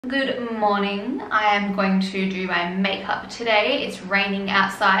Good morning. I am going to do my makeup today. It's raining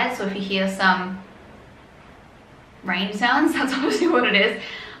outside, so if you hear some rain sounds, that's obviously what it is.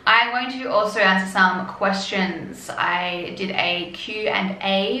 I'm going to also answer some questions. I did a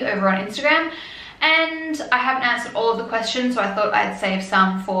Q&A over on Instagram and I haven't answered all of the questions, so I thought I'd save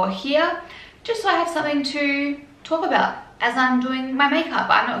some for here just so I have something to talk about as I'm doing my makeup.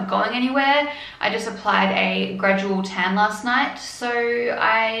 I'm not going anywhere. I just applied a gradual tan last night, so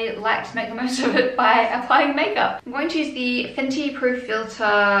I like to make the most of it by applying makeup. I'm going to use the Fenty Proof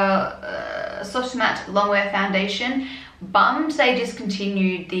FIlt'r Soft Matte Longwear Foundation. Bummed they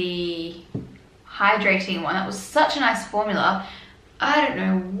discontinued the hydrating one. That was such a nice formula. I don't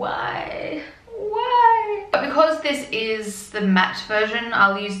know why. But because this is the matte version,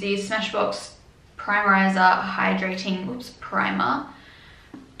 I'll use the Smashbox Primerizer Hydrating Primer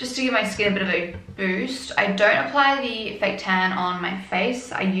just to give my skin a bit of a boost. I don't apply the fake tan on my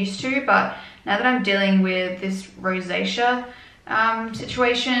face. I used to, but now that I'm dealing with this rosacea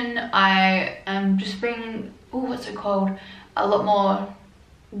situation, I am just being, what's it called, a lot more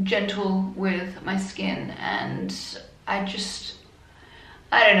gentle with my skin, and I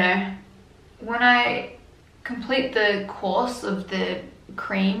don't know, when I complete the course of the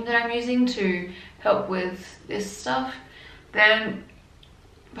cream that I'm using to help with this stuff, then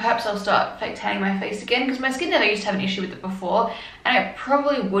perhaps I'll start fake tanning my face again, because my skin never used to have an issue with it before, and it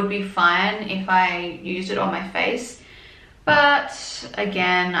probably would be fine if I used it on my face. But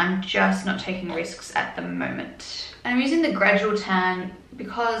again, I'm just not taking risks at the moment. I'm using the gradual tan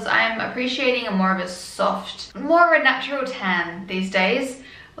because I'm appreciating more of a soft, more of a natural tan these days.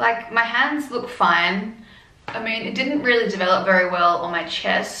 Like, my hands look fine. I mean, it didn't really develop very well on my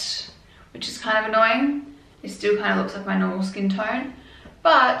chest, which is kind of annoying. It still kind of looks like my normal skin tone,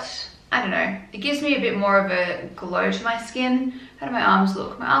 but I don't know. It gives me a bit more of a glow to my skin. How do my arms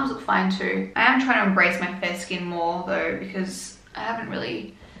look? My arms look fine too. I am trying to embrace my fair skin more though, because I haven't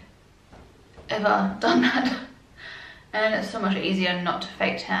really ever done that. And it's so much easier not to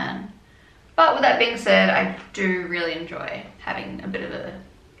fake tan. But with that being said, I do really enjoy having a bit of a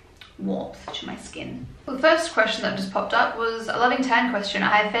warmth to my skin. Well, the first question that just popped up was a loving tan question.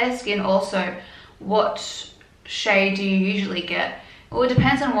 I have fair skin also. What shade do you usually get? Well, it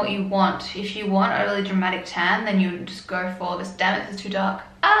depends on what you want. If you want a really dramatic tan, then you just go for this. Damn it, it's too dark.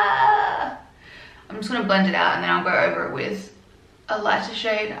 I'm just gonna blend it out and then I'll go over it with a lighter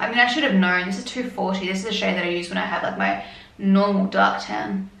shade. I mean, I should have known. This is 240. This is the shade that I use when I have like my normal dark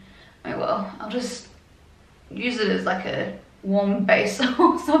tan. Oh well, I'll just use it as like a warm base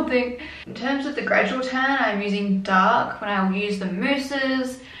or something. In terms of the gradual tan, I'm using dark when I'll use the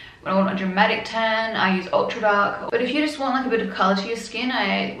mousses. When I want a dramatic tan, I use ultra dark. But if you just want like a bit of color to your skin,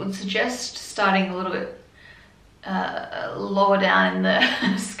 I would suggest starting a little bit lower down in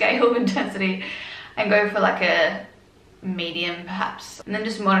the scale of intensity and go for like a medium perhaps, and then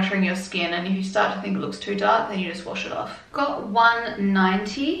just monitoring your skin, and if you start to think it looks too dark, then you just wash it off. Got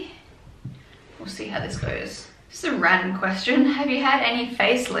 190. We'll see how this goes. This is a random question. Have you had any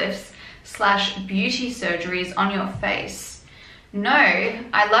facelifts / beauty surgeries on your face? No.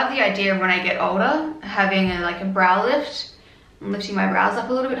 I love the idea of when I get older having like a brow lift and lifting my brows up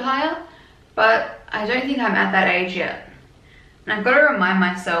a little bit higher, but I don't think I'm at that age yet. And I've got to remind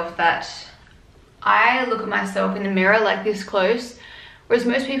myself that I look at myself in the mirror like this close, whereas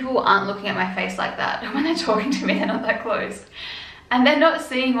most people aren't looking at my face like that. When they're talking to me, they're not that close. And they're not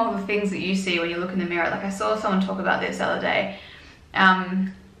seeing all the things that you see when you look in the mirror. Like, I saw someone talk about this the other day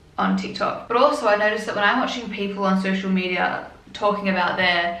on TikTok. But also I noticed that when I'm watching people on social media talking about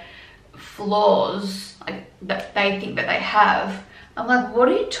their flaws, like that they think that they have, I'm like, what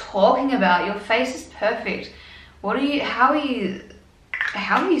are you talking about? Your face is perfect. How are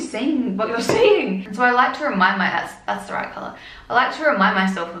you seeing what you're seeing? And so I like to remind that's the right color. I like to remind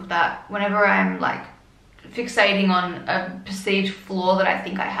myself of that whenever I'm like fixating on a perceived flaw that I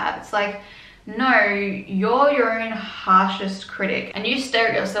think I have. It's like, no, you're your own harshest critic, and you stare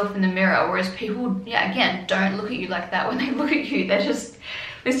at yourself in the mirror, whereas people, yeah, again, don't look at you like that. When they look at you, they're just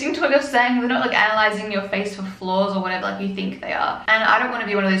listening to what you're saying. They're not like analyzing your face for flaws or whatever like you think they are. And I don't want to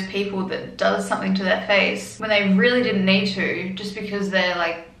be one of those people that does something to their face when they really didn't need to, just because they're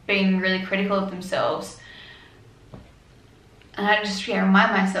like being really critical of themselves. And I just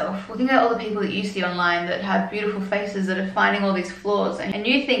remind myself, well, think about all the people that you see online that have beautiful faces that are finding all these flaws, and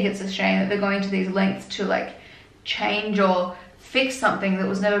you think it's a shame that they're going to these lengths to like change or fix something that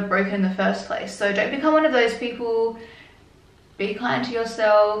was never broken in the first place. So don't become one of those people. Be kind to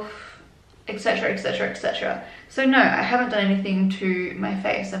yourself, etc, etc, etc. So no, I haven't done anything to my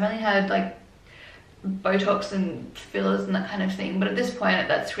face. I've only had like Botox and fillers and that kind of thing, but at this point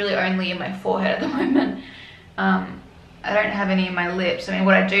that's really only in my forehead at the moment. I don't have any in my lips. I mean,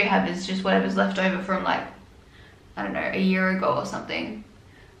 what I do have is just whatever's left over from like, I don't know, a year ago or something.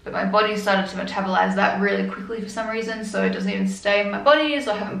 But my body started to metabolize that really quickly for some reason, so it doesn't even stay in my body,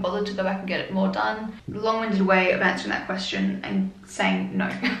 so I haven't bothered to go back and get it more done. Long-winded way of answering that question and saying no.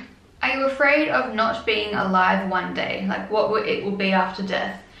 Are you afraid of not being alive one day? Like what it will be after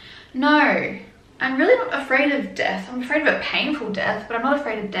death? No, I'm really not afraid of death. I'm afraid of a painful death, but I'm not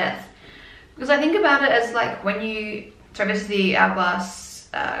afraid of death. Because I think about it as like when you, so this is the Hourglass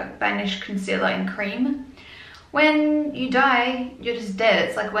Vanish Concealer in Creme. When you die, you're just dead.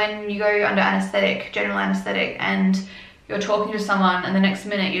 It's like when you go under anesthetic, general anesthetic, and you're talking to someone and the next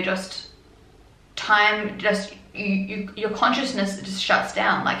minute you're just, your consciousness just shuts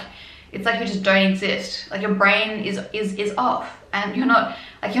down. Like, it's like you just don't exist. Like your brain is off and you're not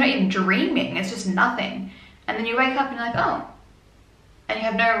even dreaming. It's just nothing. And then you wake up and you're like, oh. And you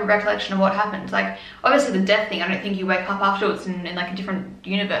have no recollection of what happened. Like, obviously the death thing, I don't think you wake up afterwards in like a different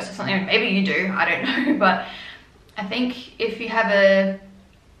universe or something. Maybe you do, I don't know. But I think if you have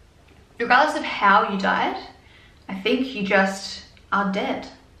regardless of how you died, I think you just are dead.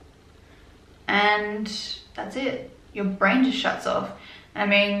 And that's it. Your brain just shuts off. I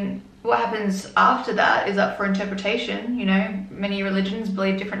mean, what happens after that is up for interpretation. You know, many religions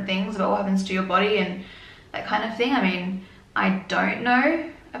believe different things about what happens to your body and that kind of thing. I mean, I don't know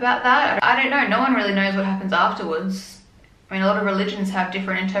about that. I don't know. No one really knows what happens afterwards. I mean, a lot of religions have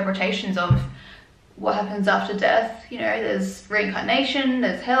different interpretations of what happens after death. You know, there's reincarnation,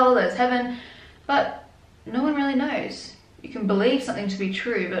 there's hell, there's heaven, but no one really knows. You can believe something to be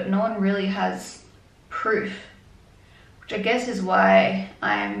true, but no one really has proof, which I guess is why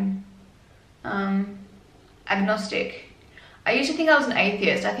I'm agnostic. I used to think I was an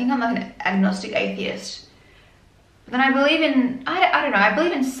atheist. I think I'm like an agnostic atheist. But then I believe in, I don't know, I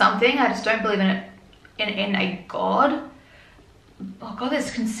believe in something. I just don't believe in it, in a God. Oh God,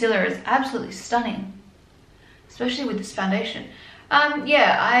 this concealer is absolutely stunning, especially with this foundation.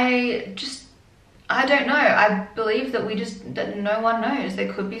 Yeah, I don't know. I believe that that no one knows.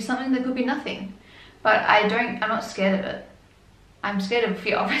 There could be something, there could be nothing. But I'm not scared of it. I'm scared of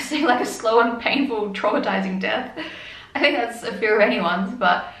fear, obviously, like a slow and painful, traumatizing death. I think that's a fear of anyone's,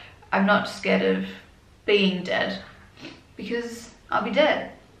 but I'm not scared of being dead because I'll be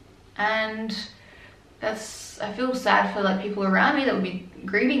dead. And I feel sad for like people around me that would be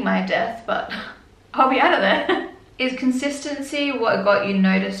grieving my death, but I'll be out of there. Is consistency what got you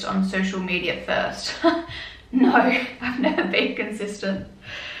noticed on social media first? No, I've never been consistent.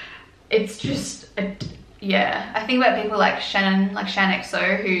 It's just, yeah. I think about people like Shannon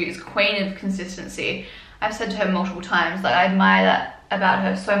XO, who is queen of consistency. I've said to her multiple times that I admire that about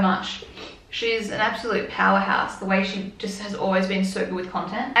her so much. She's an absolute powerhouse, the way she just has always been so good with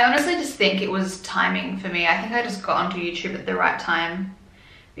content. I honestly just think it was timing for me. I think I just got onto YouTube at the right time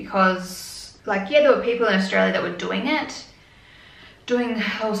because, like, yeah, there were people in Australia that were doing the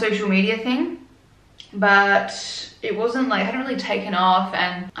whole social media thing, but it wasn't like, it hadn't really taken off,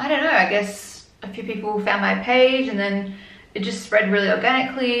 and I don't know, I guess a few people found my page and then it just spread really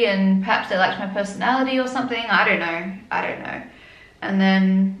organically, and perhaps they liked my personality or something. I don't know. And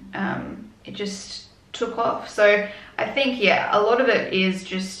then it just took off. So I think, yeah, a lot of it is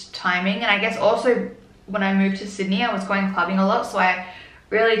just timing. And I guess also when I moved to Sydney, I was going clubbing a lot, so I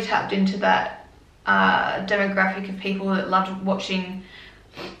really tapped into that demographic of people that loved watching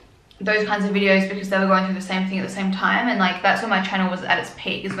those kinds of videos because they were going through the same thing at the same time. And like, that's when my channel was at its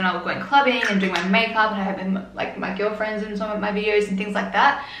peak, is when I was going clubbing and doing my makeup, and I had like my girlfriends in some of my videos and things like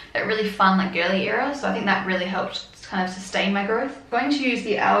that. That really fun, like, girly era. So I think that really helped kind of sustain my growth. I'm going to use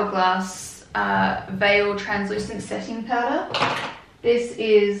the Hourglass Veil Translucent Setting Powder. This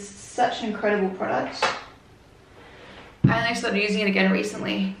is such an incredible product. I only started using it again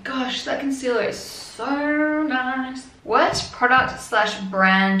recently. Gosh, that concealer is so nice. Worst product /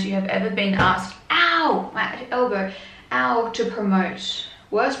 brand you have ever been asked, ow, my elbow, ow, to promote?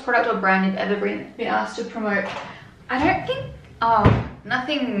 Worst product or brand you've ever been asked to promote? I don't think,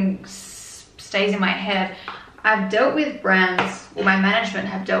 nothing stays in my head. I've dealt with brands, or my management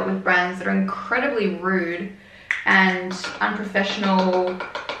have dealt with brands that are incredibly rude and unprofessional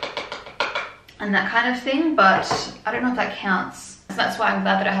and that kind of thing, but I don't know if that counts. So that's why I'm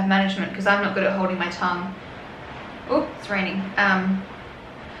glad that I have management, because I'm not good at holding my tongue. Oh, it's raining.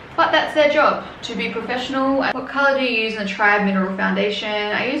 But that's their job, to be professional. What color do you use in the Tribe Mineral Foundation?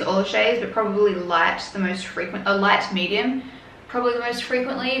 I use all the shades, but probably light the most frequent, light medium. Probably the most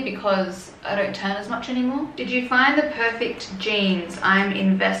frequently because I don't tan as much anymore. Did you find the perfect jeans? I'm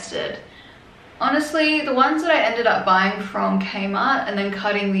invested. Honestly, the ones that I ended up buying from Kmart and then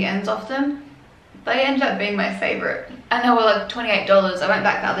cutting the ends off them, they ended up being my favorite. And they were like $28. I went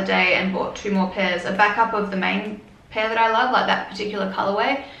back the other day and bought 2 more pairs. A backup of the main pair that I love, like that particular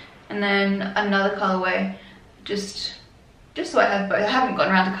colorway, and then another colorway, just so I have both. I haven't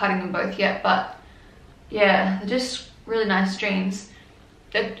gotten around to cutting them both yet, but yeah, they're just really nice jeans.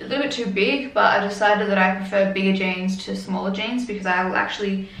 They're a little bit too big, but I decided that I prefer bigger jeans to smaller jeans because I will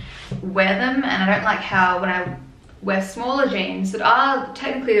actually wear them, and I don't like how when I wear smaller jeans that are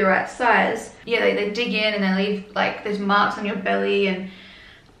technically the right size, yeah, they dig in and they leave like there's marks on your belly, and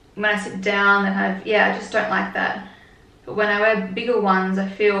when I sit down they kind of, yeah, I just don't like that. But when I wear bigger ones, I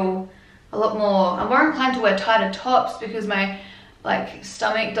feel a lot more, I'm more inclined to wear tighter tops because my like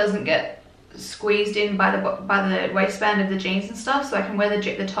stomach doesn't get squeezed in by the waistband of the jeans and stuff, so I can wear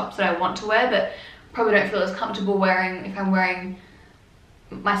the tops that I want to wear, but probably don't feel as comfortable wearing if I'm wearing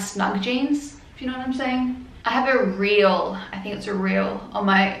my snug jeans, if you know what I'm saying. I have a reel, I think it's a reel on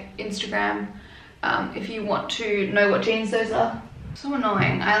my Instagram, if you want to know what jeans those are. So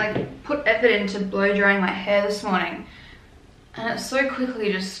annoying. I like put effort into blow drying my hair this morning and it so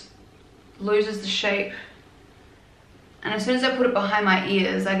quickly just loses the shape. And as soon as I put it behind my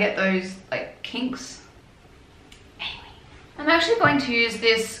ears, I get those like kinks. Anyway, I'm actually going to use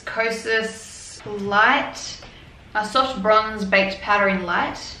this Kosas light, a soft bronze baked powder in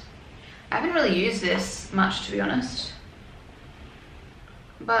light. I haven't really used this much, to be honest,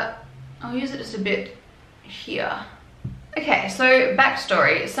 but I'll use it just a bit here. Okay, so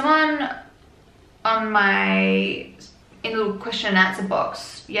backstory. Someone on in the little question and answer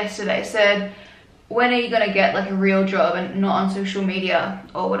box yesterday said, when are you gonna get like a real job and not on social media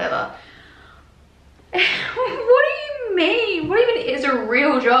or whatever? What do you mean? What even is a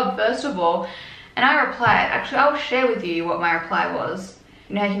real job, first of all? And I replied, actually I'll share with you what my reply was.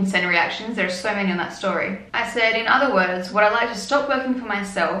 You know how you can send reactions? There's so many on that story. I said, in other words, would I like to stop working for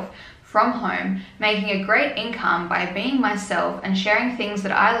myself from home, making a great income by being myself and sharing things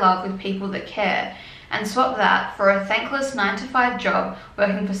that I love with people that care, and swap that for a thankless 9-to-5 job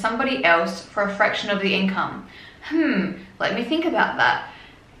working for somebody else for a fraction of the income? Let me think about that.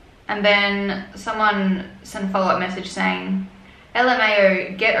 And then someone sent a follow-up message saying,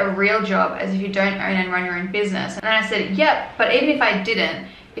 LMAO, get a real job, as if you don't own and run your own business. And then I said, yep, but even if I didn't,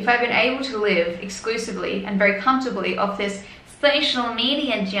 if I've been able to live exclusively and very comfortably off this social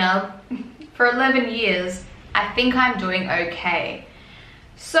media job for 11 years, I think I'm doing okay.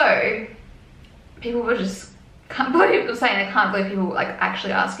 So people were just, can't believe, were saying they can't believe people like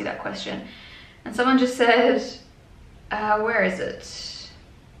actually ask you that question. And someone just said, where is it?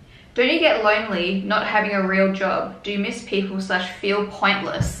 Don't you get lonely not having a real job? Do you miss people / feel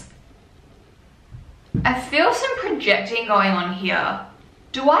pointless? I feel some projecting going on here.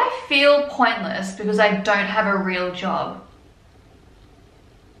 Do I feel pointless because I don't have a real job?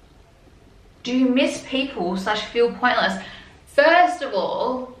 Do you miss people / feel pointless? First of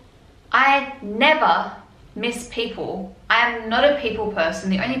all, I never miss people. I am not a people person.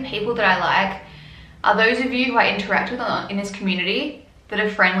 The only people that I like are those of you who I interact with in this community that are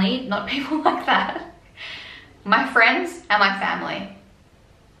friendly, not people like that. My friends and my family.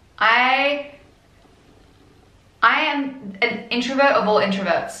 I am an introvert of all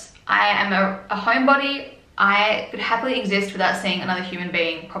introverts. I am a homebody. I could happily exist without seeing another human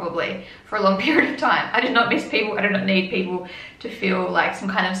being, probably, for a long period of time. I do not miss people. I do not need people to feel like some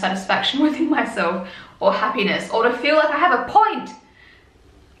kind of satisfaction within myself or happiness or to feel like I have a point.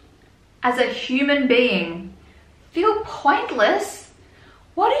 As a human being, feel pointless?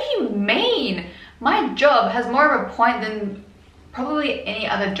 What do you mean? My job has more of a point than probably any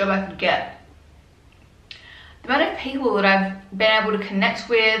other job I could get. The amount of people that I've been able to connect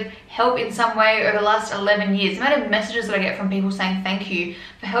with, help in some way over the last 11 years, the amount of messages that I get from people saying thank you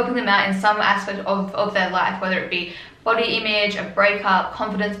for helping them out in some aspect of their life, whether it be body image, a breakup,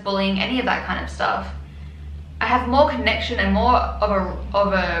 confidence, bullying, any of that kind of stuff. I have more connection and more I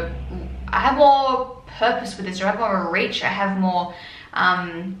have more purpose with this, or I have more of a reach, I have more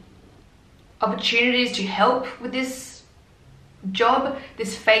opportunities to help with this job,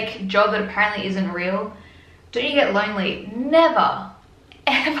 this fake job that apparently isn't real. Don't you get lonely? Never,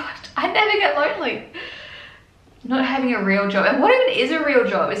 ever. I never get lonely. Not having a real job. And what even is a real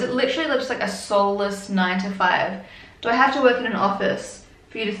job? Is it literally just like a soulless 9-to-5? Do I have to work in an office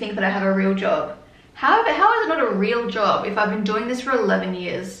for you to think that I have a real job? How is it not a real job if I've been doing this for 11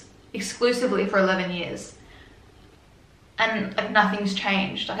 years, exclusively for 11 years? And like nothing's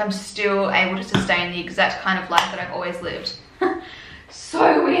changed. Like I'm still able to sustain the exact kind of life that I've always lived.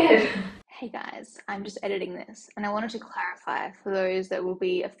 So weird. Hey guys, I'm just editing this and I wanted to clarify for those that will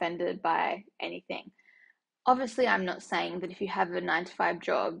be offended by anything. Obviously, I'm not saying that if you have a 9 to 5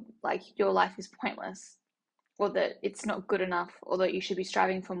 job, like your life is pointless or that it's not good enough or that you should be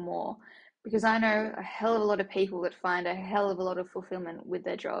striving for more. Because I know a hell of a lot of people that find a hell of a lot of fulfillment with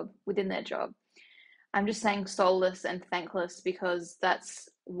their job, within their job. I'm just saying soulless and thankless because that's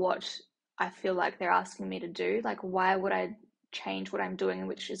what I feel like they're asking me to do. Like, why would I change what I'm doing,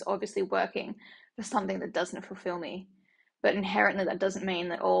 which is obviously working, for something that doesn't fulfill me? But inherently, that doesn't mean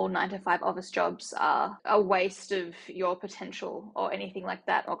that all 9 to 5 office jobs are a waste of your potential or anything like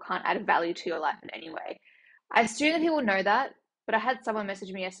that, or can't add value to your life in any way. I assume that people know that, but I had someone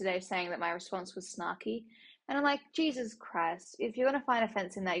message me yesterday saying that my response was snarky. And I'm like, Jesus Christ, if you're going to find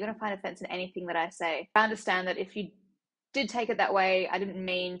offense in that, you're going to find offense in anything that I say. I understand that if you did take it that way, I didn't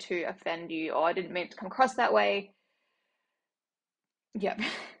mean to offend you, or I didn't mean to come across that way. Yep.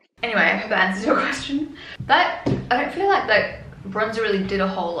 Anyway, I hope that answers your question. I don't feel like that bronzer really did a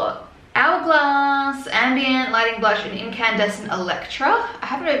whole lot. Hourglass, Ambient, Lighting Blush, and Incandescent Electra. I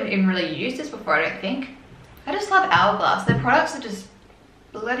haven't even really used this before, I don't think. I just love Hourglass. Their products are just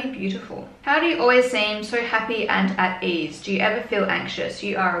bloody beautiful. How do you always seem so happy and at ease? Do you ever feel anxious?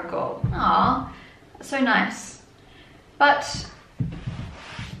 You are a goal. Aww, that's so nice. But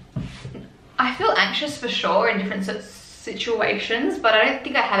I feel anxious for sure in different situations, but I don't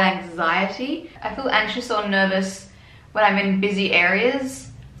think I have anxiety. I feel anxious or nervous when I'm in busy areas,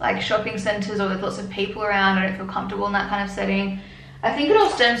 like shopping centers or with lots of people around. I don't feel comfortable in that kind of setting. I think it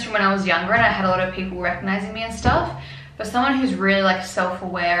all stems from when I was younger and I had a lot of people recognizing me and stuff. For someone who's really like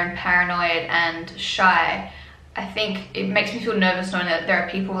self-aware and paranoid and shy, I think it makes me feel nervous knowing that there are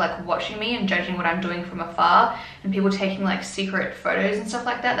people like watching me and judging what I'm doing from afar, and people taking like secret photos and stuff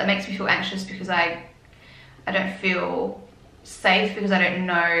like that. That makes me feel anxious because I don't feel safe, because I don't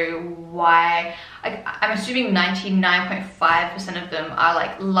know why. I'm assuming 99.5% of them are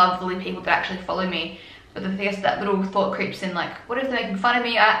like lovely people that actually follow me. But I guess that little thought creeps in, like, what if they're making fun of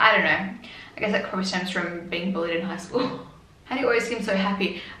me? I don't know. I guess that probably stems from being bullied in high school. How do you always seem so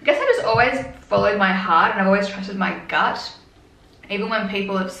happy? I guess I just always followed my heart and I've always trusted my gut. Even when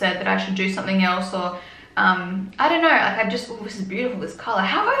people have said that I should do something else, or I don't know, like I just, oh, this is beautiful, this color.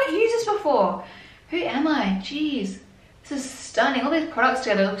 How have I not used this before? Who am I? Jeez, this is stunning. All these products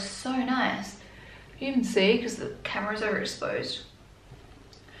together look so nice. You can see because the camera's overexposed.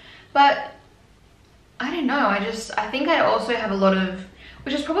 But I don't know, I think I also have a lot of,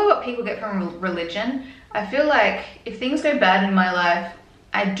 which is probably what people get from religion. I feel like if things go bad in my life,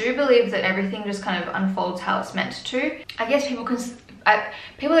 I do believe that everything just kind of unfolds how it's meant to. I guess people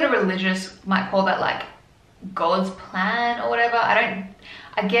that are religious might call that like God's plan or whatever. I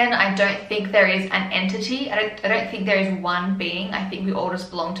don't think there is an entity. I don't think there is one being. I think we all just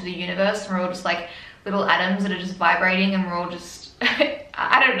belong to the universe, and we're all just like little atoms that are just vibrating, and we're all just,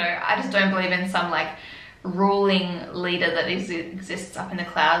 I don't know. I just don't believe in some like ruling leader that exists up in the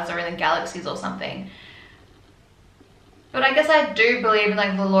clouds or in the galaxies or something. But I guess I do believe in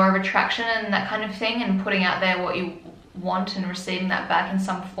like the law of attraction and that kind of thing, and putting out there what you want and receiving that back in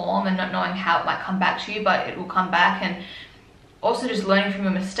some form, and not knowing how it might come back to you, but it will come back. And also just learning from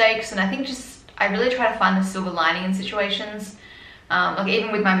your mistakes. And I think I really try to find the silver lining in situations. Like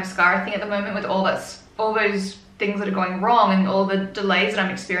even with my mascara thing at the moment, with all those things that are going wrong and all the delays that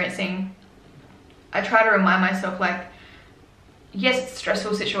I'm experiencing, I try to remind myself, like, yes, it's a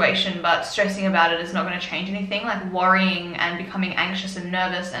stressful situation, but stressing about it is not going to change anything. Like worrying and becoming anxious and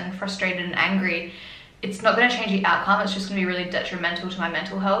nervous and frustrated and angry, it's not going to change the outcome. It's just going to be really detrimental to my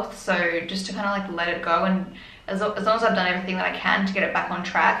mental health. So just to kind of like let it go, and as long as I've done everything that I can to get it back on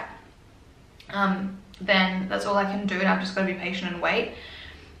track, then that's all I can do, and I've just got to be patient and wait.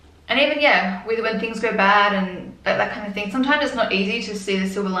 And even, yeah, when things go bad and that kind of thing, sometimes it's not easy to see the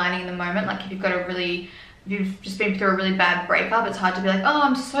silver lining in the moment. Like if you've just been through a really bad breakup, it's hard to be like, oh,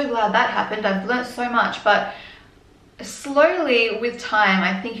 I'm so glad that happened, I've learnt so much. But slowly with time,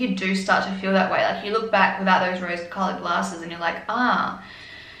 I think you do start to feel that way. Like you look back without those rose-colored glasses and you're like,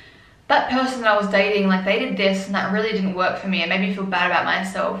 that person that I was dating, like they did this and that really didn't work for me. It made me feel bad about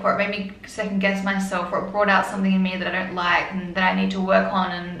myself, or it made me second guess myself, or it brought out something in me that I don't like and that I need to work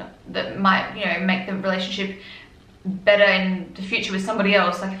on, and that might, you know, make the relationship better in the future with somebody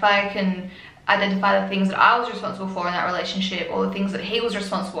else. Like if I can identify the things that I was responsible for in that relationship, or the things that he was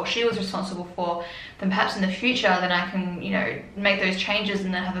responsible, she was responsible for, then perhaps in the future, then I can, you know, make those changes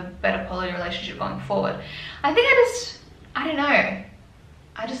and then have a better quality relationship going forward. I think I don't know.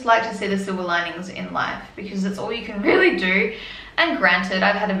 I just like to see the silver linings in life, because it's all you can really do. And granted,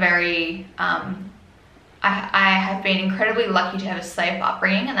 I've had a very I have been incredibly lucky to have a safe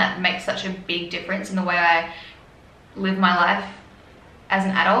upbringing, and that makes such a big difference in the way I live my life as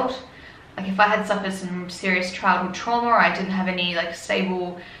an adult. Like if I had suffered some serious childhood trauma, or I didn't have any like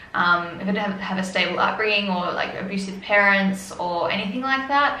stable, if I didn't have a stable upbringing or like abusive parents or anything like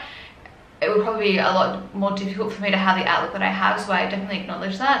that, it would probably be a lot more difficult for me to have the outlook that I have, so I definitely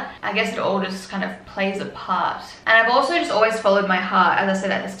acknowledge that. I guess it all just kind of plays a part. And I've also just always followed my heart, as I said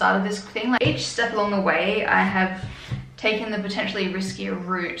at the start of this thing. Like each step along the way, I have taken the potentially riskier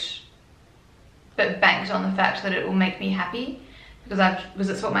route, but banked on the fact that it will make me happy, because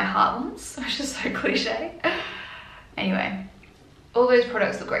it's what my heart wants, which is so cliche. Anyway, all those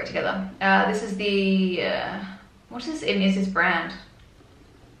products look great together. This is the, what is this brand?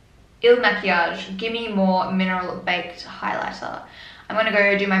 Makiage Gimme More Mineral Baked Highlighter. I'm going to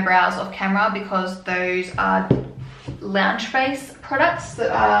go do my brows off camera because those are Loungeface products that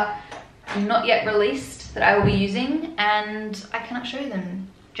are not yet released that I will be using, and I cannot show them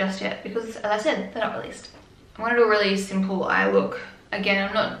just yet because, as I said, they're not released. I'm going to do a really simple eye look.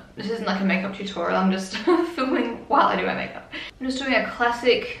 Again, this isn't like a makeup tutorial, I'm just filming while I do my makeup. I'm just doing a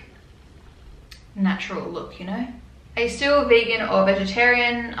classic natural look, you know? Are you still vegan or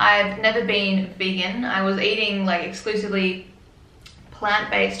vegetarian? I've never been vegan. I was eating like exclusively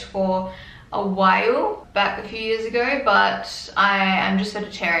plant-based for a while, back a few years ago, but I am just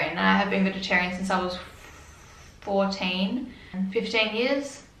vegetarian. I have been vegetarian since I was 14. 15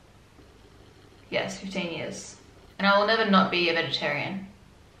 years? Yes, 15 years. And I will never not be a vegetarian.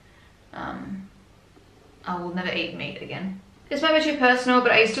 I will never eat meat again. This might be too personal,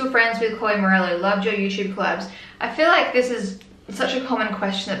 but are you still friends with Chloe Morello? Loved your YouTube collabs. I feel like this is such a common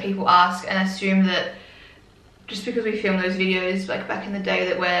question that people ask and assume that just because we film those videos like back in the day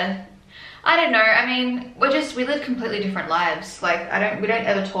that we're, I don't know, I mean, we live completely different lives. Like we don't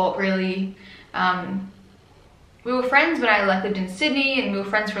ever talk really. We were friends when I like lived in Sydney, and we were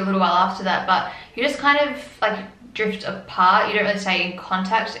friends for a little while after that, but you just kind of like drift apart. You don't really stay in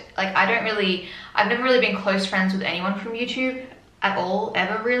contact. Like I've never really been close friends with anyone from YouTube at all,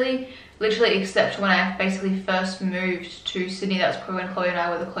 ever really. Literally except when I basically first moved to Sydney. That was probably when Chloe and I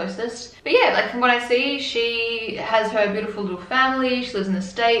were the closest. But yeah, like from what I see, she has her beautiful little family, she lives in the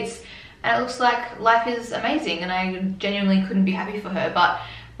States, and it looks like life is amazing, and I genuinely couldn't be happy for her. But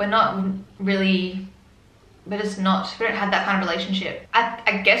we don't have that kind of relationship.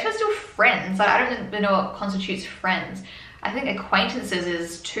 I guess we're still friends. Like, I don't really know what constitutes friends. I think acquaintances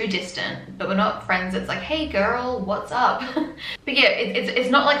is too distant, but we're not friends. It's like, hey girl, what's up? But yeah,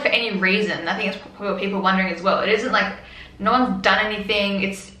 it's not like for any reason. I think it's probably what people are wondering as well. It isn't like no one's done anything.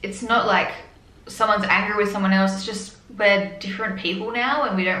 It's not like someone's angry with someone else. It's just we're different people now,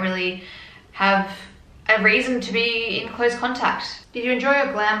 and we don't really have a reason to be in close contact. Did you enjoy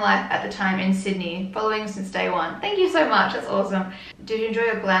your glam life at the time in Sydney? Following since day one. Thank you so much, that's awesome. Did you enjoy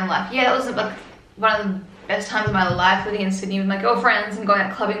your glam life? Yeah, that was like one of the best times of my life, living in Sydney with my girlfriends and going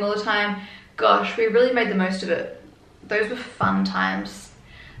out clubbing all the time. Gosh, we really made the most of it. Those were fun times,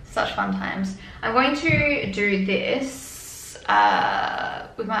 such fun times. I'm going to do this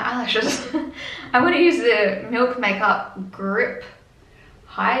with my eyelashes. I'm going to use the Milk Makeup Grip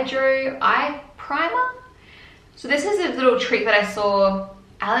Hydro Eye Primer. So this is a little trick that I saw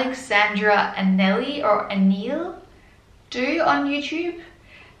Alexandra Anil do on YouTube.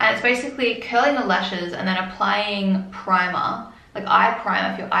 And it's basically curling the lashes and then applying primer, like eye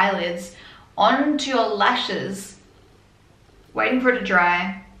primer for your eyelids, onto your lashes, waiting for it to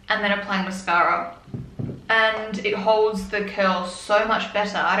dry, and then applying mascara. And it holds the curl so much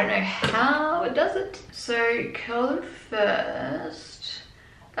better. I don't know how it does it. So curl them first.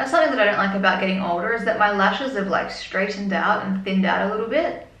 That's something that I don't like about getting older, is that my lashes have like straightened out and thinned out a little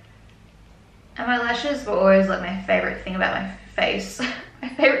bit. And my lashes were always like my favorite thing about my face.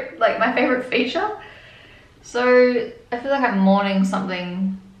 my favorite feature. So I feel like I'm mourning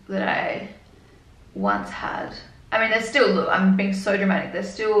something that I once had. I mean, they're still, look, I'm being so dramatic, they're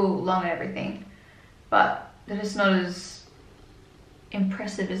still long and everything, but they're just not as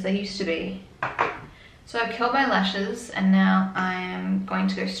impressive as they used to be. So I've curled my lashes, and now I am going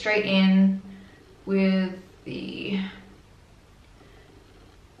to go straight in with the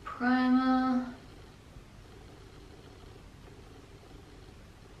primer.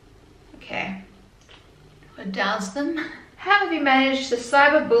 Okay, I'll douse them. How have you managed the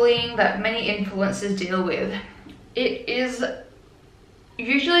cyberbullying that many influencers deal with? It is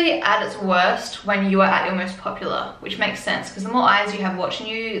usually at its worst when you are at your most popular, which makes sense, because the more eyes you have watching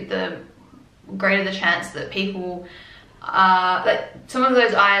you, the greater the chance that people that some of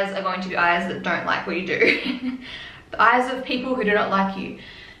those eyes are going to be eyes that don't like what you do. The eyes of people who do not like you.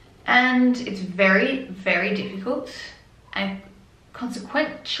 And it's very, very difficult, and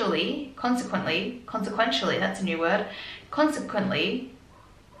consequently, that's a new word, consequently,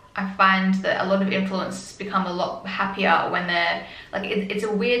 I find that a lot of influencers become a lot happier when they're, like, it's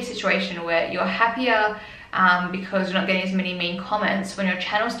a weird situation where you're happier because you're not getting as many mean comments when your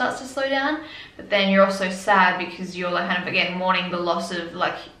channel starts to slow down, but then you're also sad because you're like kind of, again, mourning the loss of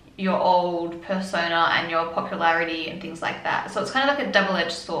like your old persona and your popularity and things like that. So it's kind of like a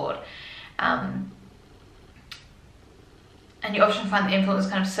double-edged sword. And you often find the influencers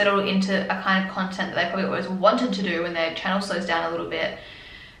kind of settle into a kind of content that they probably always wanted to do when their channel slows down a little bit,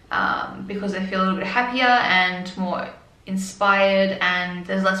 because they feel a little bit happier and more inspired, and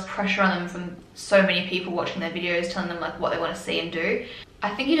there's less pressure on them from so many people watching their videos telling them like what they want to see and do. I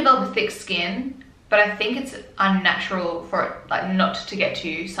think you develop a thick skin, but I think it's unnatural for it like not to get to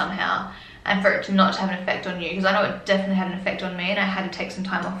you somehow, and for it to not to have an effect on you, because I know it definitely had an effect on me, and I had to take some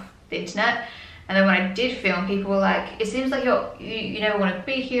time off the internet. And then when I did film, people were like, it seems like you never want to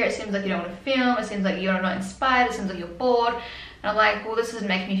be here, it seems like you don't want to film, it seems like you're not inspired, it seems like you're bored. And I'm like, well, this doesn't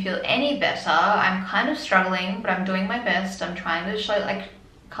make me feel any better. I'm kind of struggling, but I'm doing my best. I'm trying to show, like,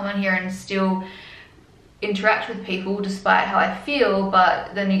 come on here and still interact with people despite how I feel.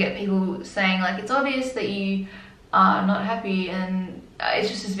 But then you get people saying like, it's obvious that you are not happy, and it's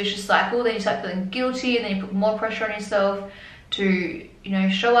just this vicious cycle. Then you start feeling guilty, and then you put more pressure on yourself to, you know,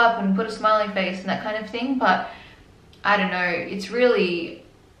 show up and put a smiling face and that kind of thing. But I don't know,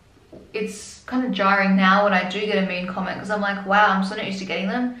 it's kind of jarring now when I do get a mean comment, because I'm like, wow, I'm so not used to getting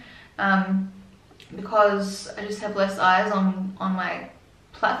them, because I just have less eyes on my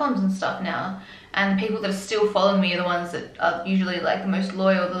platforms and stuff now, and the people that are still following me are the ones that are usually like the most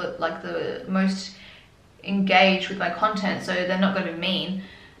loyal, the most engaged with my content, so they're not going to be mean.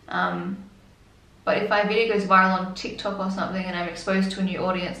 But if my video goes viral on TikTok or something and I'm exposed to a new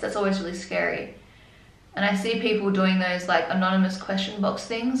audience, that's always really scary. And I see people doing those like anonymous question box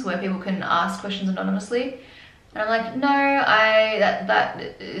things where people can ask questions anonymously. And I'm like, no, that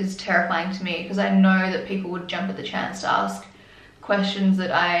is terrifying to me, because I know that people would jump at the chance to ask questions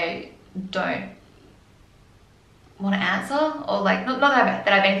that I don't want to answer, or like, not that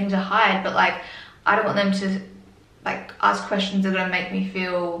I have anything to hide, but like, I don't want them to like ask questions that are gonna make me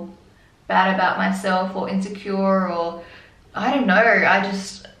feel bad about myself or insecure, or I don't know,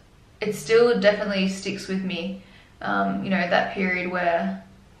 it still definitely sticks with me, you know, that period where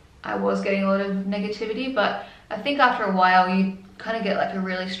I was getting a lot of negativity. But I think after a while you kind of get like a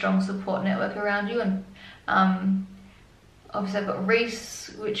really strong support network around you, and obviously I've got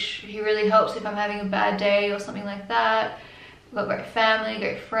Reese, which he really helps if I'm having a bad day or something like that. I've got great family,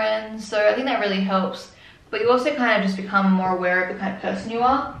 great friends, so I think that really helps. But you also kind of just become more aware of the kind of person you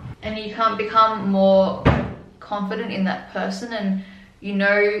are, and you can't become more confident in that person, and you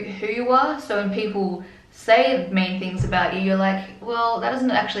know who you are. So when people say mean things about you, you're like, well, that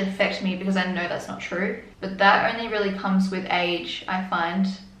doesn't actually affect me because I know that's not true. But that only really comes with age, I find.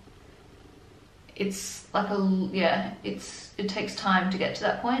 It's like it takes time to get to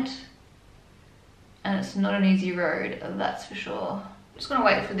that point, and it's not an easy road, that's for sure. I'm just gonna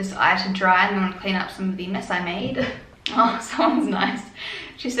wait for this eye to dry, and I'm gonna clean up some of the mess I made. Oh, someone's nice.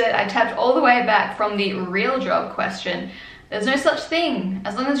 She said, I tapped all the way back from the real job question. There's no such thing.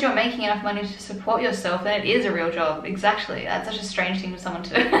 As long as you're making enough money to support yourself, then it is a real job. Exactly. That's such a strange thing for someone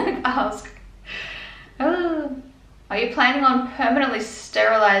to ask. Oh. Are you planning on permanent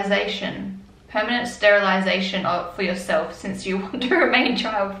sterilization for yourself since you want to remain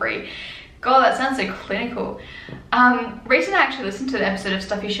child-free? God, that sounds so clinical. Recently I actually listened to the episode of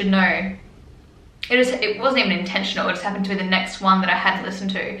Stuff You Should Know. It wasn't even intentional, it just happened to be the next one that I hadn't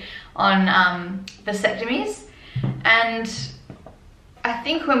listened to on vasectomies. And I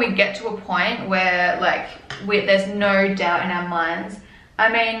think when we get to a point where like there's no doubt in our minds,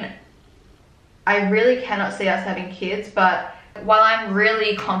 I mean, I really cannot see us having kids, but while I'm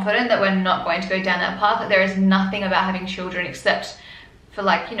really confident that we're not going to go down that path, that there is nothing about having children except for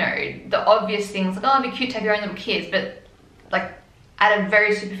like, you know, the obvious things like, oh, it'd be cute to have your own little kids, but like at a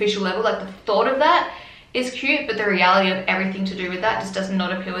very superficial level, like the thought of that is cute, but the reality of everything to do with that just does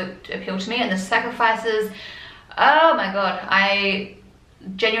not appeal to me. And the sacrifices, oh my god, I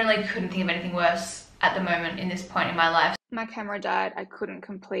genuinely couldn't think of anything worse at the moment in this point in my life. My camera died, I couldn't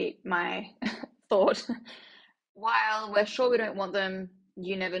complete my thought. While we're sure we don't want them,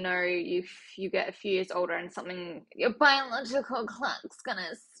 you never know if you get a few years older and something, your biological clock's gonna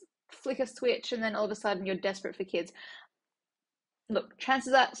flick a switch and then all of a sudden you're desperate for kids. Look,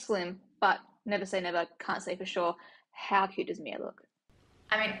 chances are slim, but never say never, can't say for sure. How cute does Mia look?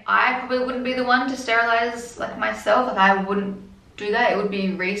 I mean, I probably wouldn't be the one to sterilize like myself. Like I wouldn't do that, it would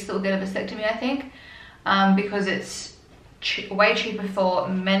be Reese that will get a vasectomy, I think, because it's way cheaper for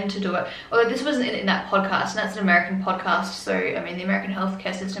men to do it. Although this wasn't in that podcast, and that's an American podcast, so I mean the American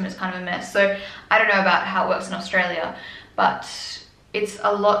healthcare system is kind of a mess, so I don't know about how it works in Australia, but it's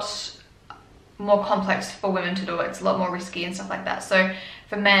a lot more complex for women to do it. It's a lot more risky and stuff like that. So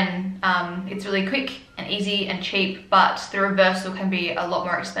for men, it's really quick and easy and cheap, but the reversal can be a lot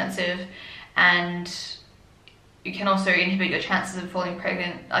more expensive, and you can also inhibit your chances of falling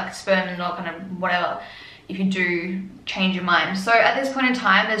pregnant, like sperm and all kind of whatever, if you do change your mind. So at this point in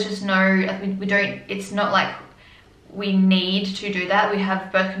time, there's just no, like we don't, it's not like we need to do that. We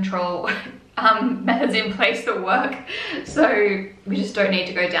have birth control methods in place that work, so we just don't need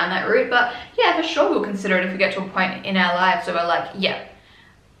to go down that route. But yeah, for sure we'll consider it if we get to a point in our lives where we're like, yeah,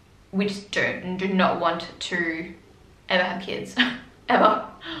 we just do not want to ever have kids ever,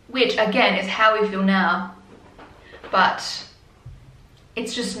 which again is how we feel now, but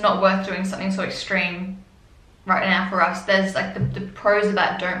it's just not worth doing something so extreme right now for us. There's like the pros of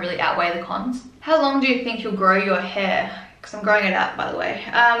that don't really outweigh the cons. How long do you think you'll grow your hair? Because I'm growing it out, by the way.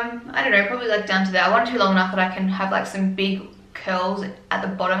 I don't know, probably like down to there. I want it to be long enough that I can have like some big curls at the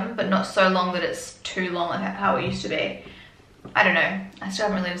bottom, but not so long that it's too long like how it used to be. I don't know, I still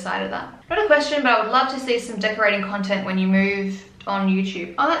haven't really decided that. Not a question, but I would love to see some decorating content when you move on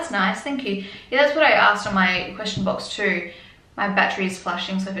YouTube. Oh, that's nice, thank you. Yeah, that's what I asked on my question box too. My battery is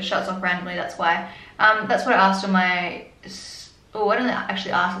flashing, so if it shuts off randomly, that's why. That's what I asked on my, oh, I didn't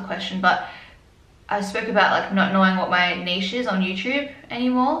actually ask a question, but I spoke about like not knowing what my niche is on YouTube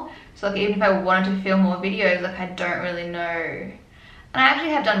anymore. So like even if I wanted to film more videos, like I don't really know. And I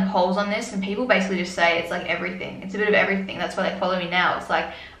actually have done polls on this, and people basically just say it's like everything. It's a bit of everything. That's why they follow me now. It's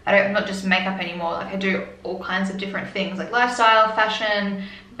like I'm not just makeup anymore. Like I do all kinds of different things, like lifestyle, fashion,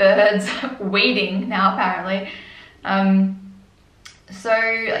 birds, weeding now apparently. So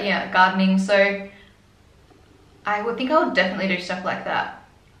yeah, gardening. So I would think I would definitely do stuff like that.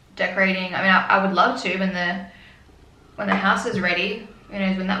 Decorating, I mean, I would love to when the house is ready. Who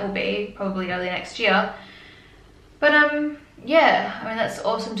knows when that will be, probably early next year. But yeah, I mean, that's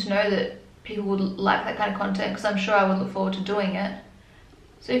awesome to know that people would like that kind of content, because I'm sure I would look forward to doing it.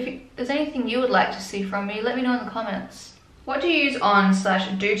 So if there's anything you would like to see from me, let me know in the comments. What do you use on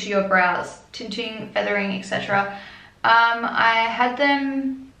 / do to your brows? Tinting, feathering, etc. I had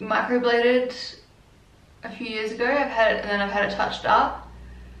them microbladed a few years ago. I've had it touched up.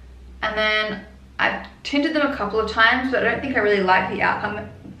 And then I've tinted them a couple of times, but I don't think I really like the outcome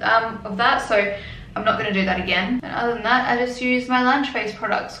of that, so I'm not going to do that again. And other than that, I just use my Loungeface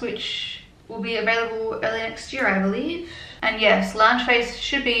products, which will be available early next year, I believe. And yes, Loungeface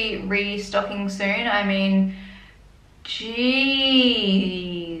should be restocking soon. I mean, jeez.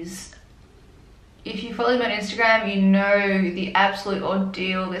 If you follow me on Instagram, you know the absolute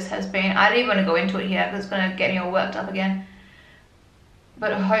ordeal this has been. I don't even want to go into it here because it's going to get me all worked up again.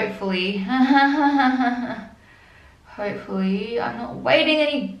 But hopefully, hopefully I'm not waiting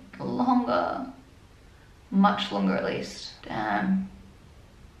any longer. Much longer at least. Damn.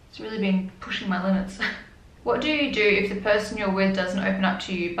 It's really been pushing my limits. What do you do if the person you're with doesn't open up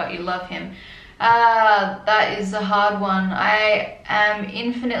to you but you love him? That is a hard one. I am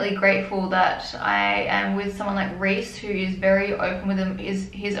infinitely grateful that I am with someone like Reese, who is very open with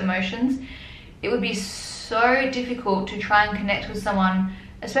his emotions. It would be so difficult to try and connect with someone,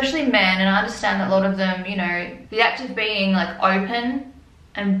 especially men, and I understand that a lot of them, you know, the act of being like open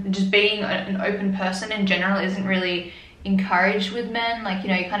and just being an open person in general isn't really encouraged with men. Like, you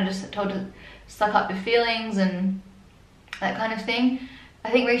know, you're kind of just told to suck up your feelings and that kind of thing. I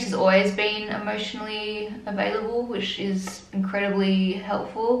think Reese has always been emotionally available, which is incredibly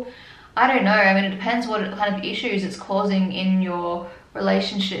helpful. I don't know, I mean, it depends what kind of issues it's causing in your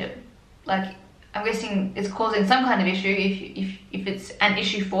relationship. Like, I'm guessing it's causing some kind of issue if it's an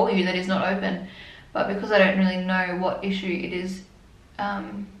issue for you that is not open. But because I don't really know what issue it is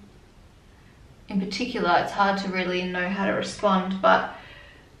in particular, it's hard to really know how to respond. But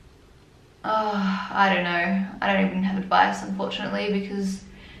I don't know. I don't even have advice, unfortunately, because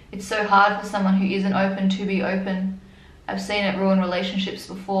it's so hard for someone who isn't open to be open. I've seen it ruin relationships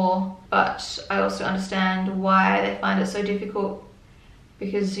before, but I also understand why they find it so difficult,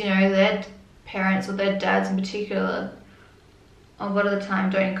 because, you know, their parents or their dads in particular a lot of the time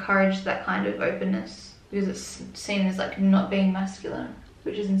don't encourage that kind of openness, because it's seen as like not being masculine,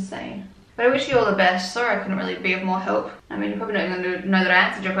 which is insane. But I wish you all the best. Sorry I couldn't really be of more help. I mean, you're probably not going to know that I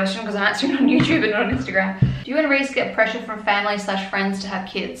answered your question because I'm answering on YouTube and not on Instagram. Do you and Reese get pressure from family / friends to have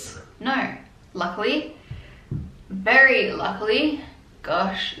kids? No. Luckily. Very luckily.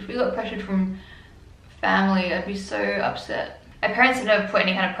 Gosh, if we got pressured from family, I'd be so upset. My parents have never put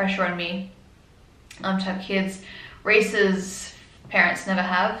any kind of pressure on me to have kids. Reese's parents never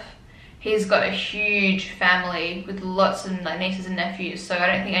have. He's got a huge family with lots of like nieces and nephews, so I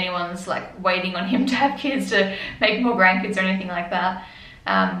don't think anyone's like waiting on him to have kids to make more grandkids or anything like that.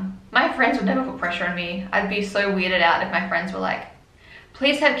 My friends would never put pressure on me. I'd be so weirded out if my friends were like,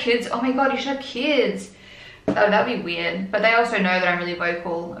 please have kids. Oh my god, you should have kids. Oh, that'd be weird. But they also know that I'm really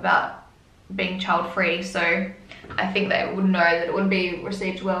vocal about being child free, so I think they would know that it wouldn't be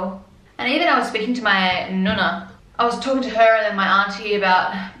received well. And even I was speaking to my nonna. I was talking to her and then my auntie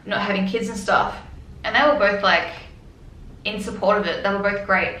about not having kids and stuff, and they were both like in support of it. They were both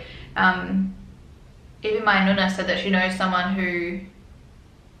great. Even my nonna said that she knows someone who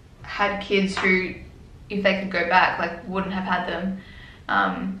had kids who, if they could go back, like wouldn't have had them.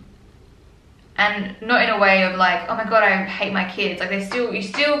 And not in a way of like, oh my god, I hate my kids. Like that's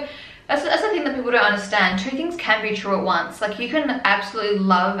the thing that people don't understand. Two things can be true at once. Like you can absolutely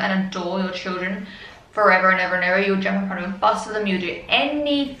love and adore your children forever and ever and ever. You'll jump in front of them, fuss for them, you'll do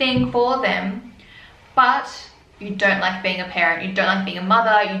anything for them, but you don't like being a parent, you don't like being a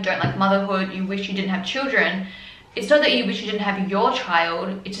mother, you don't like motherhood, you wish you didn't have children. It's not that you wish you didn't have your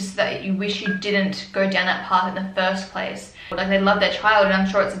child, it's just that you wish you didn't go down that path in the first place. Like they love their child, and I'm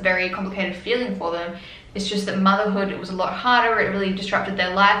sure it's a very complicated feeling for them. It's just that motherhood, it was a lot harder. It really disrupted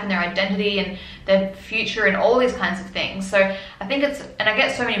their life and their identity and their future and all these kinds of things. So I think it's, and I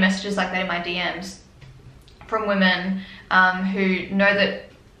get so many messages like that in my DMs from women who know that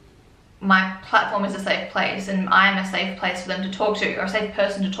my platform is a safe place and I'm a safe place for them to talk to, or a safe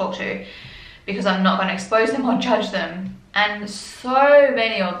person to talk to, because I'm not going to expose them or judge them. And so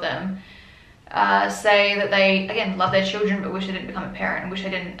many of them say that they, again, love their children but wish they didn't become a parent and wish they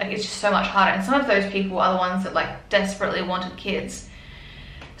didn't, like it's just so much harder. And some of those people are the ones that like desperately wanted kids.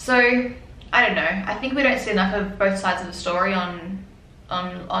 So I don't know, I think we don't see enough of both sides of the story on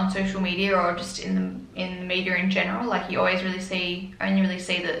social media or just in the media in general. Like you always only really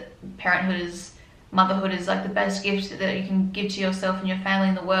see that parenthood is, motherhood is like the best gift that you can give to yourself and your family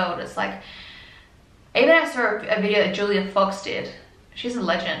in the world. It's like, even I saw a video that Julia Fox did. She's a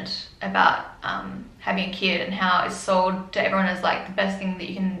legend about having a kid and how it's sold to everyone as like the best thing that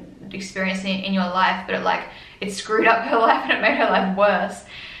you can experience in your life, but it screwed up her life and it made her life worse.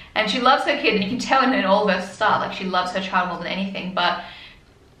 And she loves her kid, and you can tell in all of her stuff, like she loves her child more than anything. But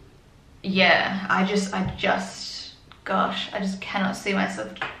yeah, I just cannot see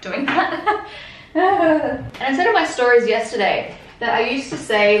myself doing that. And I said in my stories yesterday that I used to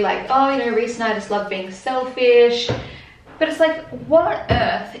say like, oh, you know, Reese and I just love being selfish. But it's like, what on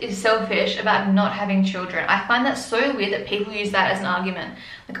earth is selfish about not having children? I find that so weird that people use that as an argument.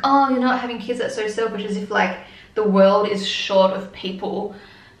 Like, oh, you're not having kids, that's so selfish, as if like the world is short of people.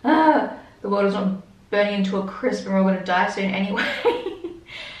 The world is not burning into a crisp and we're all going to die soon anyway.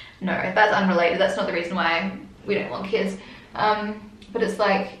 No, that's unrelated. That's not the reason why we don't want kids. But it's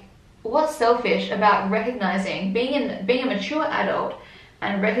like, what's selfish about recognizing, being a mature adult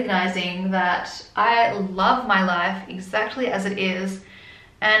and recognizing that I love my life exactly as it is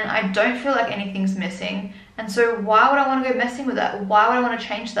and I don't feel like anything's missing. And so why would I want to go messing with that? Why would I want to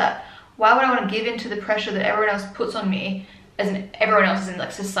change that? Why would I want to give in to the pressure that everyone else puts on me, as in everyone else is in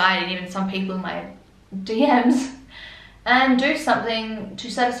like society and even some people in my DMs, and do something to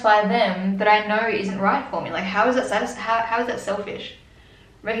satisfy them that I know isn't right for me? Like, how is that selfish?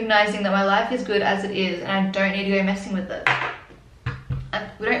 Recognizing that my life is good as it is and I don't need to go messing with it. And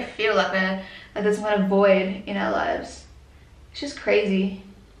we don't feel like there's some kind of void in our lives. It's just crazy.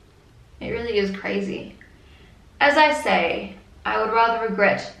 It really is crazy. As I say, I would rather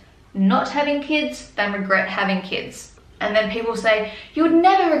regret not having kids than regret having kids. And then people say, you would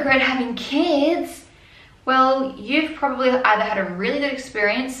never regret having kids. Well, you've probably either had a really good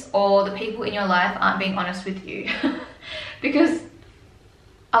experience or the people in your life aren't being honest with you. Because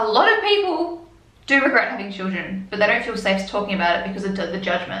a lot of people do regret having children, but they don't feel safe talking about it because of the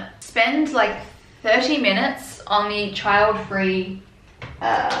judgment. Spend like 30 minutes on the child-free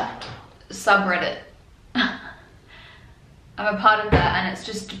subreddit. I'm a part of that, and it's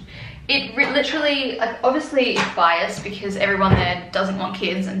just, literally, like, obviously it's biased because everyone there doesn't want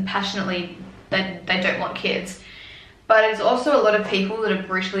kids and passionately they don't want kids. But it's also a lot of people that are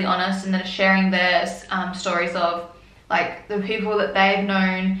brutally honest and that are sharing their stories of like the people that they've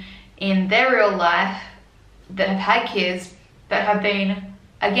known in their real life that have had kids, that have been,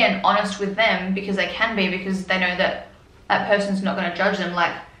 again, honest with them because they can be, because they know that that person's not going to judge them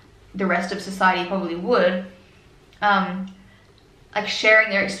like the rest of society probably would. Like sharing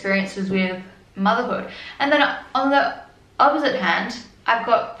their experiences with motherhood. And then on the opposite hand, I've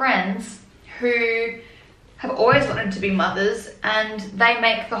got friends who have always wanted to be mothers, and they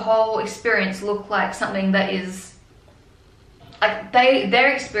make the whole experience look like something that is like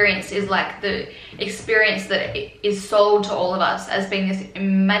their experience is like the experience that is sold to all of us as being this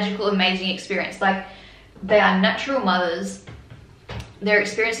magical, amazing experience. Like, they are natural mothers. Their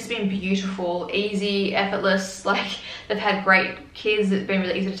experience has been beautiful, easy, effortless. Like, they've had great kids that have been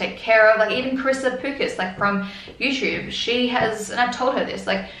really easy to take care of. Like, even Carissa Pukas, like from YouTube, she has, and I've told her this,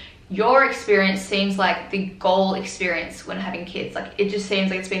 like, your experience seems like the goal experience when having kids. Like, it just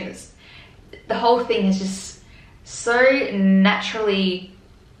seems like it's been this, the whole thing is just so naturally,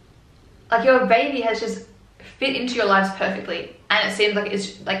 like, your baby has just fit into your lives perfectly, and it seems like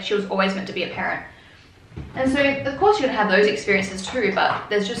it's like she was always meant to be a parent. And so of course you're gonna have those experiences too, but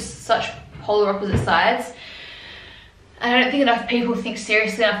there's just such polar opposite sides. And I don't think enough people think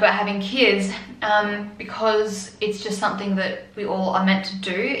seriously enough about having kids, because it's just something that we all are meant to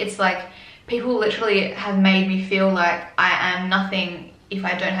do. It's like, people literally have made me feel like I am nothing if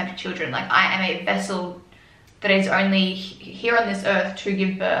I don't have children. Like, I am a vessel that is only here on this earth to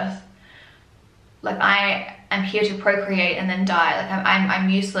give birth. Like, I am here to procreate and then die. Like, I'm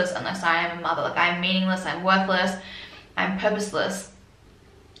useless unless I am a mother. Like, I'm meaningless, I'm worthless, I'm purposeless.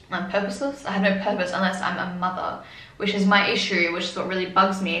 I'm purposeless? I have no purpose unless I'm a mother, which is my issue, which is what really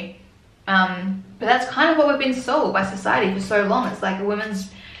bugs me. But that's kind of what we've been sold by society for so long. It's like women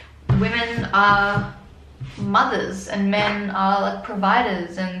are mothers and men are like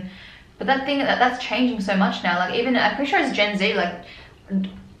providers, but that's changing so much now. Like, even I'm pretty sure it's Gen Z, like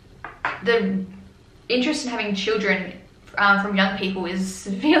the interest in having children from young people is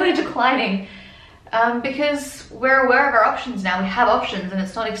severely declining, because we're aware of our options now. We have options, and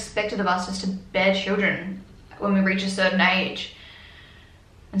it's not expected of us just to bear children when we reach a certain age.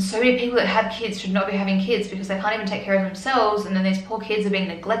 And so many people that have kids should not be having kids because they can't even take care of themselves, and then these poor kids are being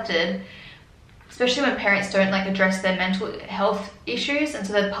neglected, especially when parents don't like address their mental health issues, and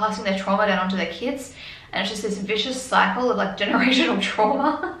so they're passing their trauma down onto their kids, and it's just this vicious cycle of like generational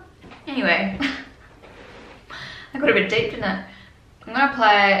trauma. Anyway, I got a bit deep, didn't I? I'm gonna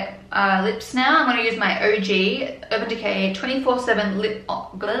apply lips now. I'm gonna use my OG Urban Decay 24/7 lip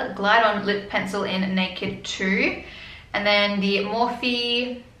glide on lip pencil in Naked 2, and then the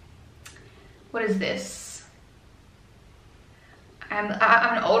Morphe, what is this? I'm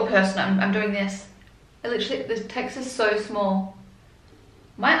an old person. I'm doing this. This text is so small.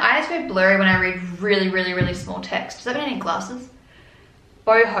 My eyes go blurry when I read really small text. Does that mean I need glasses?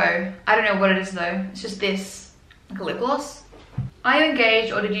 Boho. I don't know what it is though. It's just this, like a lip gloss. Are you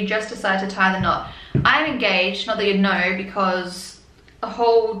engaged, or did you just decide to tie the knot? I'm engaged, not that you'd know, because the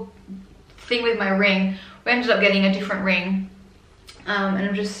whole thing with my ring, we ended up getting a different ring, and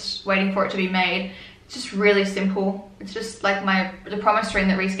I'm just waiting for it to be made. It's just really simple. It's just like the promise ring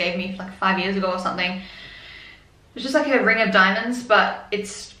that Reese gave me like 5 years ago or something. It's just like a ring of diamonds, but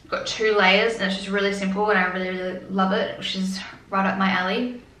it's got 2 layers, and it's just really simple, and I really love it, which is right up my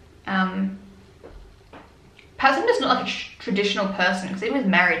alley. Perhaps I'm just not like a traditional person, because even with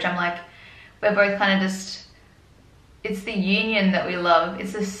marriage, I'm like, we're both kind of just, it's the union that we love.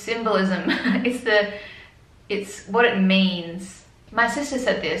 It's the symbolism. It's what it means. My sister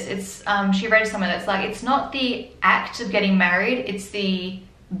said this. She read somewhere that's like, it's not the act of getting married, it's the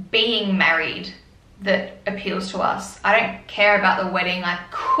being married that appeals to us. I don't care about the wedding. I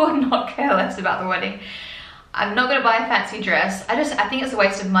could not care less about the wedding. I'm not gonna buy a fancy dress. I think it's a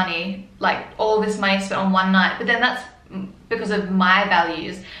waste of money, like all this money spent on one night, but then that's because of my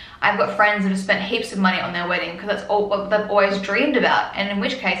values. I've got friends that have spent heaps of money on their wedding because that's all what they've always dreamed about, and in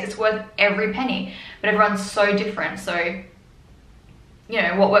which case it's worth every penny, but everyone's so different. So, you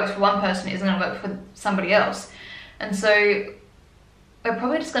know, what works for one person isn't gonna work for somebody else. And so we're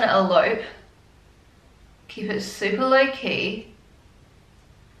probably just gonna elope, keep it super low key,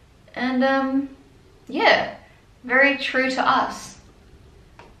 and yeah, very true to us.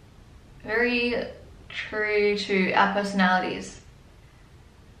 Very true to our personalities.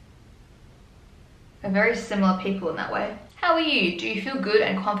 We're very similar people in that way. How are you? Do you feel good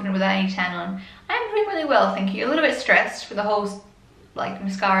and confident without any tan on? I'm doing really well, thank you. A little bit stressed with the whole like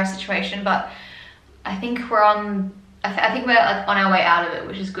mascara situation, but I think we're on our way out of it,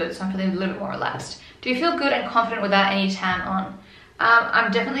 which is good, so I'm feeling a little bit more relaxed. Do you feel good and confident without any tan on?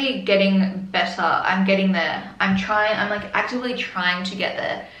 I'm definitely getting better. I'm getting there. I'm like actively trying to get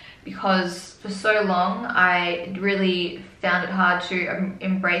there, because for so long I really found it hard to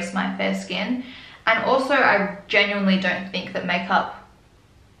embrace my fair skin. And also I genuinely don't think that makeup,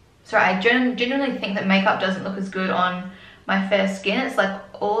 genuinely think that makeup doesn't look as good on my fair skin. It's like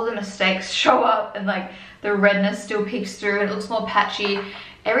all the mistakes show up, and like the redness still peeks through, and it looks more patchy.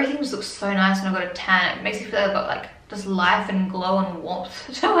 everything just looks so nice when I've got a tan. It makes me feel like I've got like just life and glow and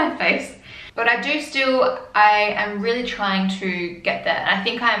warmth to my face. But I am really trying to get there. And I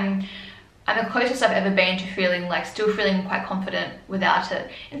think I'm the closest I've ever been to feeling like, still feeling quite confident without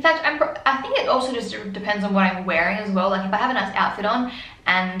it. In fact, I think it also just depends on what I'm wearing as well. Like if I have a nice outfit on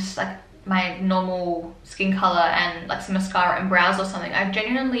and like my normal skin color and like some mascara and brows or something, I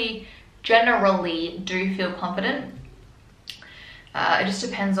generally do feel confident. It just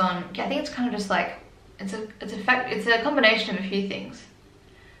depends on, I think it's kind of just like, it's a combination of a few things.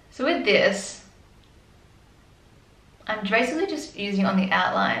 So with this, I'm basically just using on the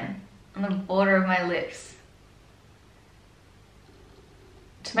outline, on the border of my lips,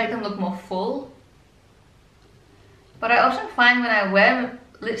 to make them look more full. But I often find when I wear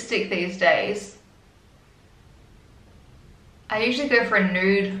lipstick these days, I usually go for a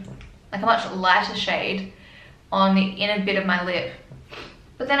nude, like a much lighter shade on the inner bit of my lip.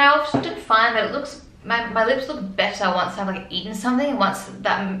 But then I often find that it looks, my lips look better once I've like eaten something, once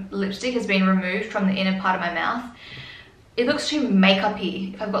that lipstick has been removed from the inner part of my mouth. It looks too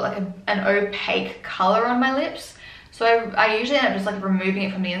makeup-y if I've got like an opaque color on my lips. So I usually end up just like removing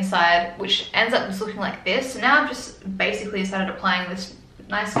it from the inside, which ends up just looking like this. So now I've just basically started applying this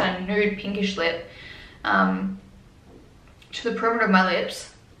nice kind of nude pinkish lip to the perimeter of my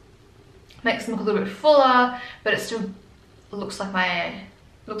lips. Makes them look a little bit fuller, but it still looks like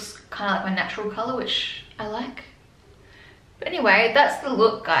looks kind of like my natural color, which I like. But anyway, that's the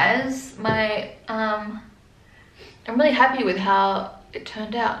look, guys. I'm really happy with how it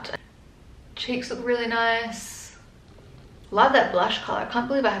turned out. Cheeks look really nice. Love that blush color. I can't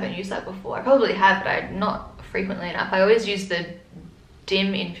believe I haven't used that before. I probably have, but not frequently enough. I always use the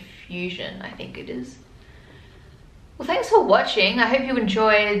Dim Infusion, I think it is. Well, thanks for watching. I hope you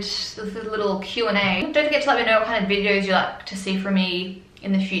enjoyed this little Q&A. Don't forget to let me know what kind of videos you like to see from me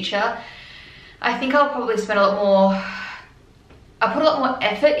in the future. I think I'll probably spend a lot more, I'll put a lot more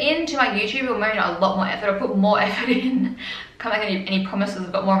effort into my YouTube, or maybe not a lot more effort, I'll put more effort in. Can't make any promises,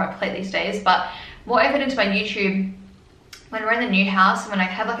 I've got more on my plate these days, but more effort into my YouTube when we're in the new house, when I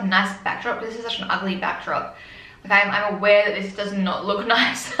have like a nice backdrop. This is such an ugly backdrop. Like I'm aware that this does not look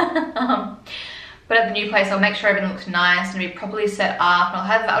nice. But at the new place, I'll make sure everything looks nice and be properly set up,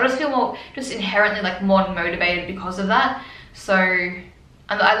 and I'll just feel more, just inherently like more motivated because of that. So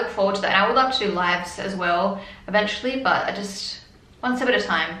I look forward to that, and I would love to do lives as well eventually, but I just, one step at a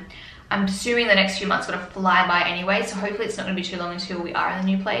time. I'm assuming the next few months are gonna fly by anyway, so hopefully it's not gonna be too long until we are in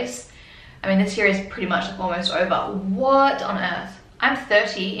the new place. I mean, this year is pretty much like almost over. What on earth? I'm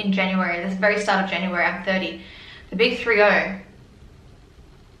 30 in January, the very start of January, I'm 30. The big 3-0.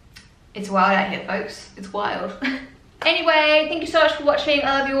 It's wild out here, folks. It's wild. Anyway, thank you so much for watching.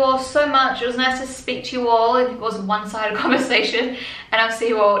 I love you all so much. It was nice to speak to you all. It was a one-sided conversation, and I'll see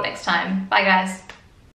you all next time. Bye, guys.